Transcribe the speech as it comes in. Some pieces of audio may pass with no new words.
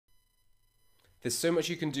There's so much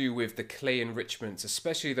you can do with the clay enrichments,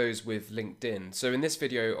 especially those with LinkedIn. So in this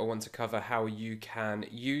video, I want to cover how you can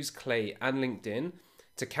use Clay and LinkedIn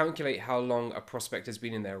to calculate how long a prospect has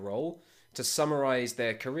been in their role, to summarize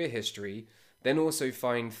their career history, then also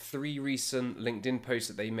find 3 recent LinkedIn posts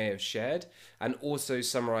that they may have shared, and also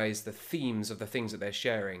summarize the themes of the things that they're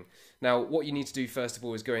sharing. Now, what you need to do first of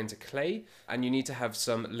all is go into Clay, and you need to have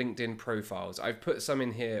some LinkedIn profiles. I've put some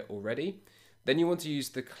in here already. Then you want to use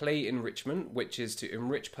the Clay enrichment, which is to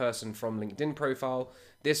enrich person from LinkedIn profile.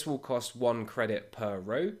 This will cost 1 credit per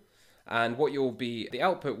row. And what the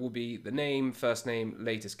output will be the name, first name,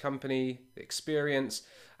 latest company, the experience,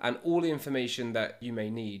 and all the information that you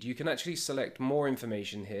may need. You can actually select more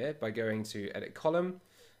information here by going to edit column,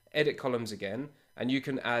 edit columns again, and you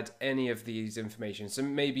can add any of these information. So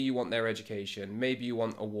maybe you want their education, maybe you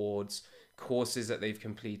want awards, courses that they've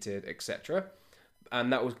completed, etc.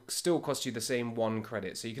 And that will still cost you the same 1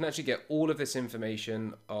 credit. So you can actually get all of this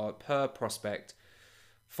information per prospect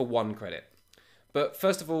for 1 credit. But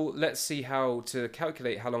first of all, let's see how to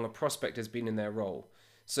calculate how long a prospect has been in their role.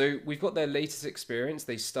 So we've got their latest experience.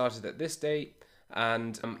 They started at this date,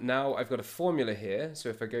 and now I've got a formula here. So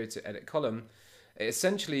if I go to edit column,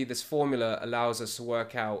 essentially this formula allows us to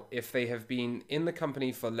work out if they have been in the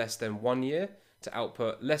company for less than 1 year, to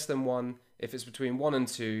output less than 1, if it's between 1 and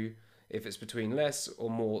 2, if it's between less or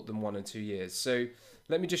more than 1 and 2 years. So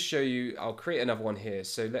let me just show you, I'll create another one here.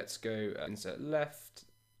 So let's go insert left,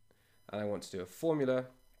 and I want to do a formula,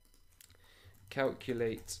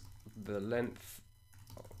 calculate the length.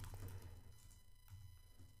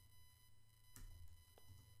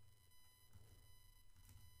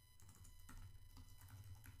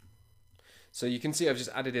 So you can see I've just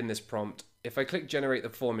added in this prompt. If I click generate the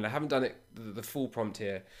formula, I haven't done it the full prompt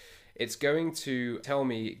here, it's going to tell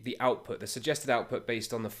me the output, the suggested output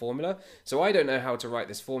based on the formula. So I don't know how to write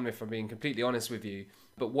this formula, if I'm being completely honest with you,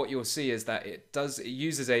 but what you'll see is that it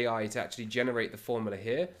uses AI to actually generate the formula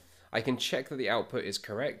here. I can check that the output is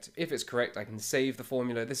correct. If it's correct, I can save the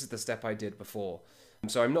formula. This is the step I did before.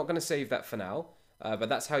 So I'm not going to save that for now, but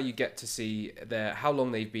that's how you get to see how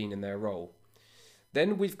long they've been in their role.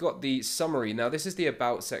 Then we've got the summary. Now this is the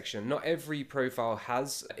about section. Not every profile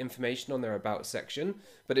has information on their about section,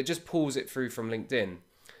 but it just pulls it through from LinkedIn.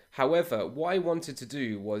 However, what I wanted to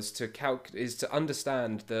do was to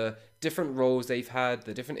understand the different roles they've had,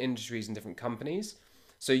 the different industries and different companies.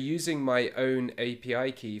 So using my own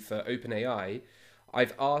API key for OpenAI,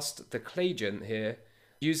 I've asked the Claygent here,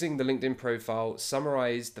 using the LinkedIn profile,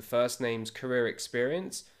 summarize the first name's career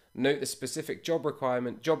experience, note the specific job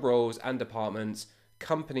requirement, job roles and departments,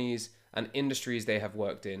 companies and industries they have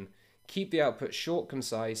worked in. Keep the output short,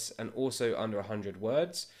 concise, and also under 100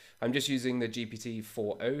 words. I'm just using the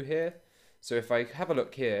GPT-4o here. So if I have a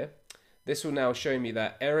look here, this will now show me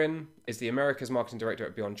that Erin is the Americas Marketing Director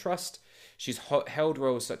at Beyond Trust. She's held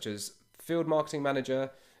roles such as Field Marketing Manager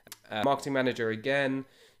again.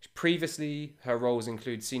 Previously, her roles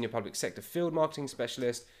include Senior Public Sector Field Marketing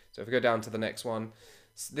Specialist. So if we go down to the next one,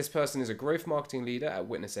 this person is a growth marketing leader at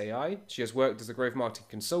Witness AI. She has worked as a growth marketing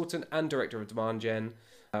consultant and director of demand gen.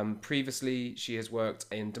 Previously, she has worked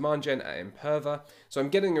in demand gen at Imperva. So I'm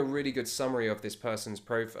getting a really good summary of this person's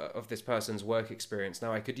work experience.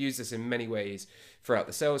 Now I could use this in many ways throughout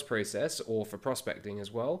the sales process or for prospecting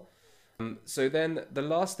as well. So then the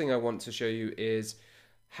last thing I want to show you is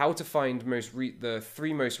how to find the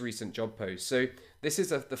 3 most recent job posts. So this is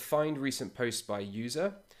the find recent posts by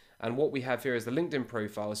user. And what we have here is the LinkedIn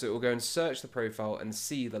profile. So it will go and search the profile and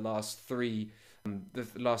see the last 3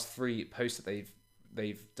 posts that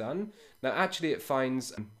they've done. Now actually it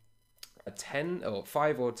finds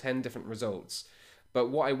 5 or 10 different results. But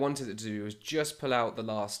what I wanted it to do was just pull out the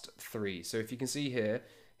last 3. So if you can see here,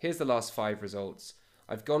 here's the last 5 results.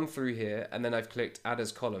 I've gone through here and then I've clicked add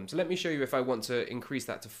as column. So let me show you if I want to increase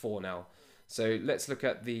that to 4 now. So let's look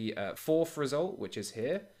at the 4th result, which is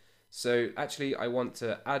here. So actually I want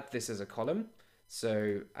to add this as a column.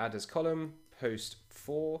 So add as column, post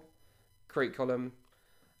 4, create column.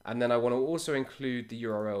 And then I want to also include the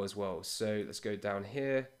URL as well. So let's go down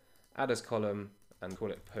here, add as column and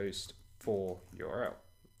call it post 4 URL.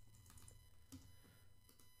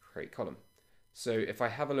 Create column. So if I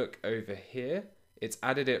have a look over here, it's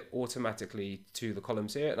added it automatically to the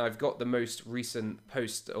columns here. And I've got the most recent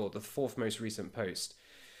post, or the 4th most recent post.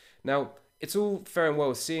 Now, it's all fair and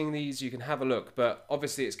well seeing these, you can have a look, but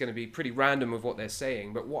obviously it's going to be pretty random with what they're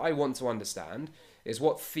saying. But what I want to understand is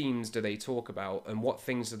what themes do they talk about and what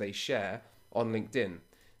things do they share on LinkedIn.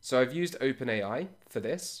 So I've used OpenAI for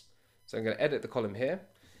this. So I'm going to edit the column here.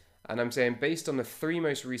 And I'm saying based on the 3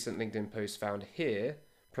 most recent LinkedIn posts found here,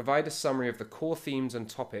 provide a summary of the core themes and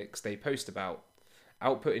topics they post about.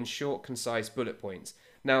 output in short, concise bullet points.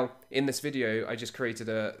 Now, in this video, I just created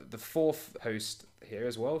the fourth post here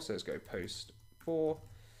as well. So let's go post 4.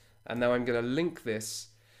 And now I'm going to link this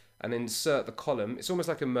and insert the column. It's almost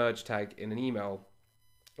like a merge tag in an email.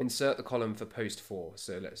 Insert the column for post 4.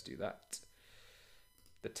 So let's do that.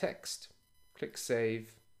 The text, click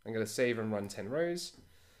save. I'm going to save and run 10 rows.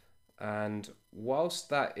 And whilst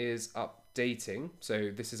that is updating,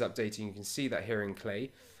 so this is updating, you can see that here in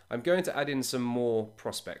Clay, I'm going to add in some more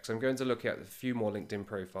prospects. I'm going to look at a few more LinkedIn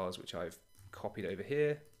profiles, which I've copied over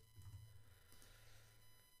here.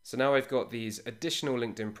 So now I've got these additional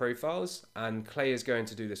LinkedIn profiles, and Clay is going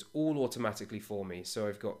to do this all automatically for me. So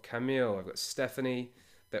I've got Camille, I've got Stephanie,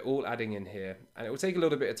 they're all adding in here. And it will take a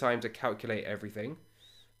little bit of time to calculate everything,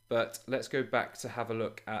 but let's go back to have a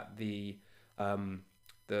look at the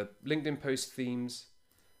LinkedIn post themes.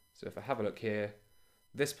 So if I have a look here,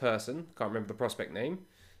 this person, can't remember the prospect name,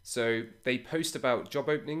 so they post about job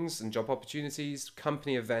openings and job opportunities,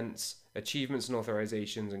 company events, achievements and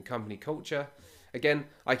authorizations, and company culture. Again,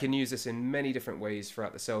 I can use this in many different ways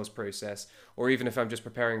throughout the sales process, or even if I'm just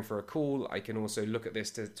preparing for a call, I can also look at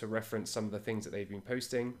this to reference some of the things that they've been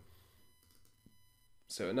posting.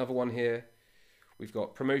 So another one here, we've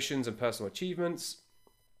got promotions and personal achievements,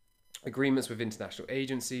 agreements with international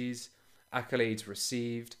agencies, accolades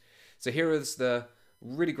received. So here is the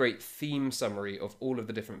really great theme summary of all of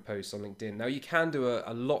the different posts on LinkedIn. Now you can do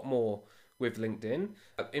a lot more with LinkedIn.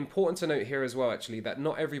 Important to note here as well, actually, that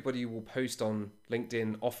not everybody will post on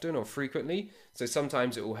LinkedIn often or frequently. So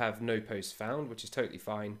sometimes it will have no posts found, which is totally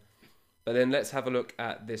fine. But then let's have a look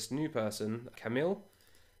at this new person, Camille.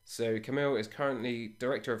 So Camille is currently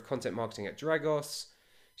Director of Content Marketing at Dragos.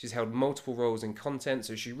 She's held multiple roles in content,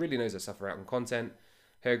 so she really knows her stuff around content.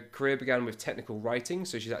 Her career began with technical writing,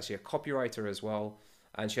 so she's actually a copywriter as well.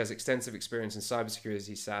 And she has extensive experience in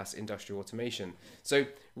cybersecurity, SaaS, industrial automation. So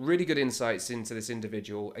really good insights into this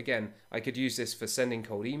individual. Again, I could use this for sending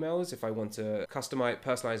cold emails. If I want to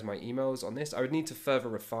personalize my emails on this, I would need to further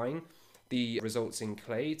refine the results in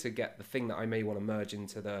Clay to get the thing that I may want to merge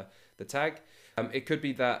into the tag. It could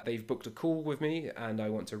be that they've booked a call with me and I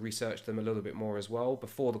want to research them a little bit more as well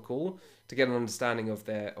before the call to get an understanding of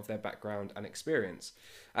their background and experience.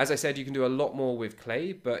 As I said, you can do a lot more with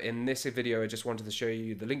Clay, but in this video, I just wanted to show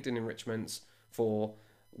you the LinkedIn enrichments for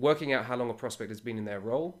working out how long a prospect has been in their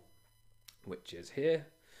role, which is here.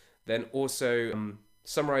 Then also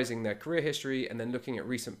summarizing their career history and then looking at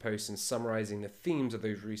recent posts and summarizing the themes of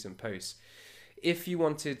those recent posts. If you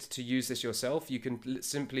wanted to use this yourself, you can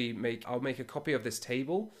simply I'll make a copy of this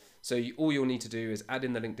table. So all you'll need to do is add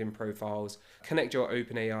in the LinkedIn profiles, connect your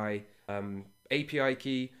OpenAI API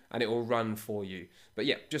key, and it will run for you. But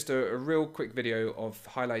yeah, just a real quick video of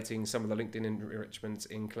highlighting some of the LinkedIn enrichments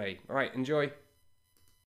in Clay. All right, enjoy.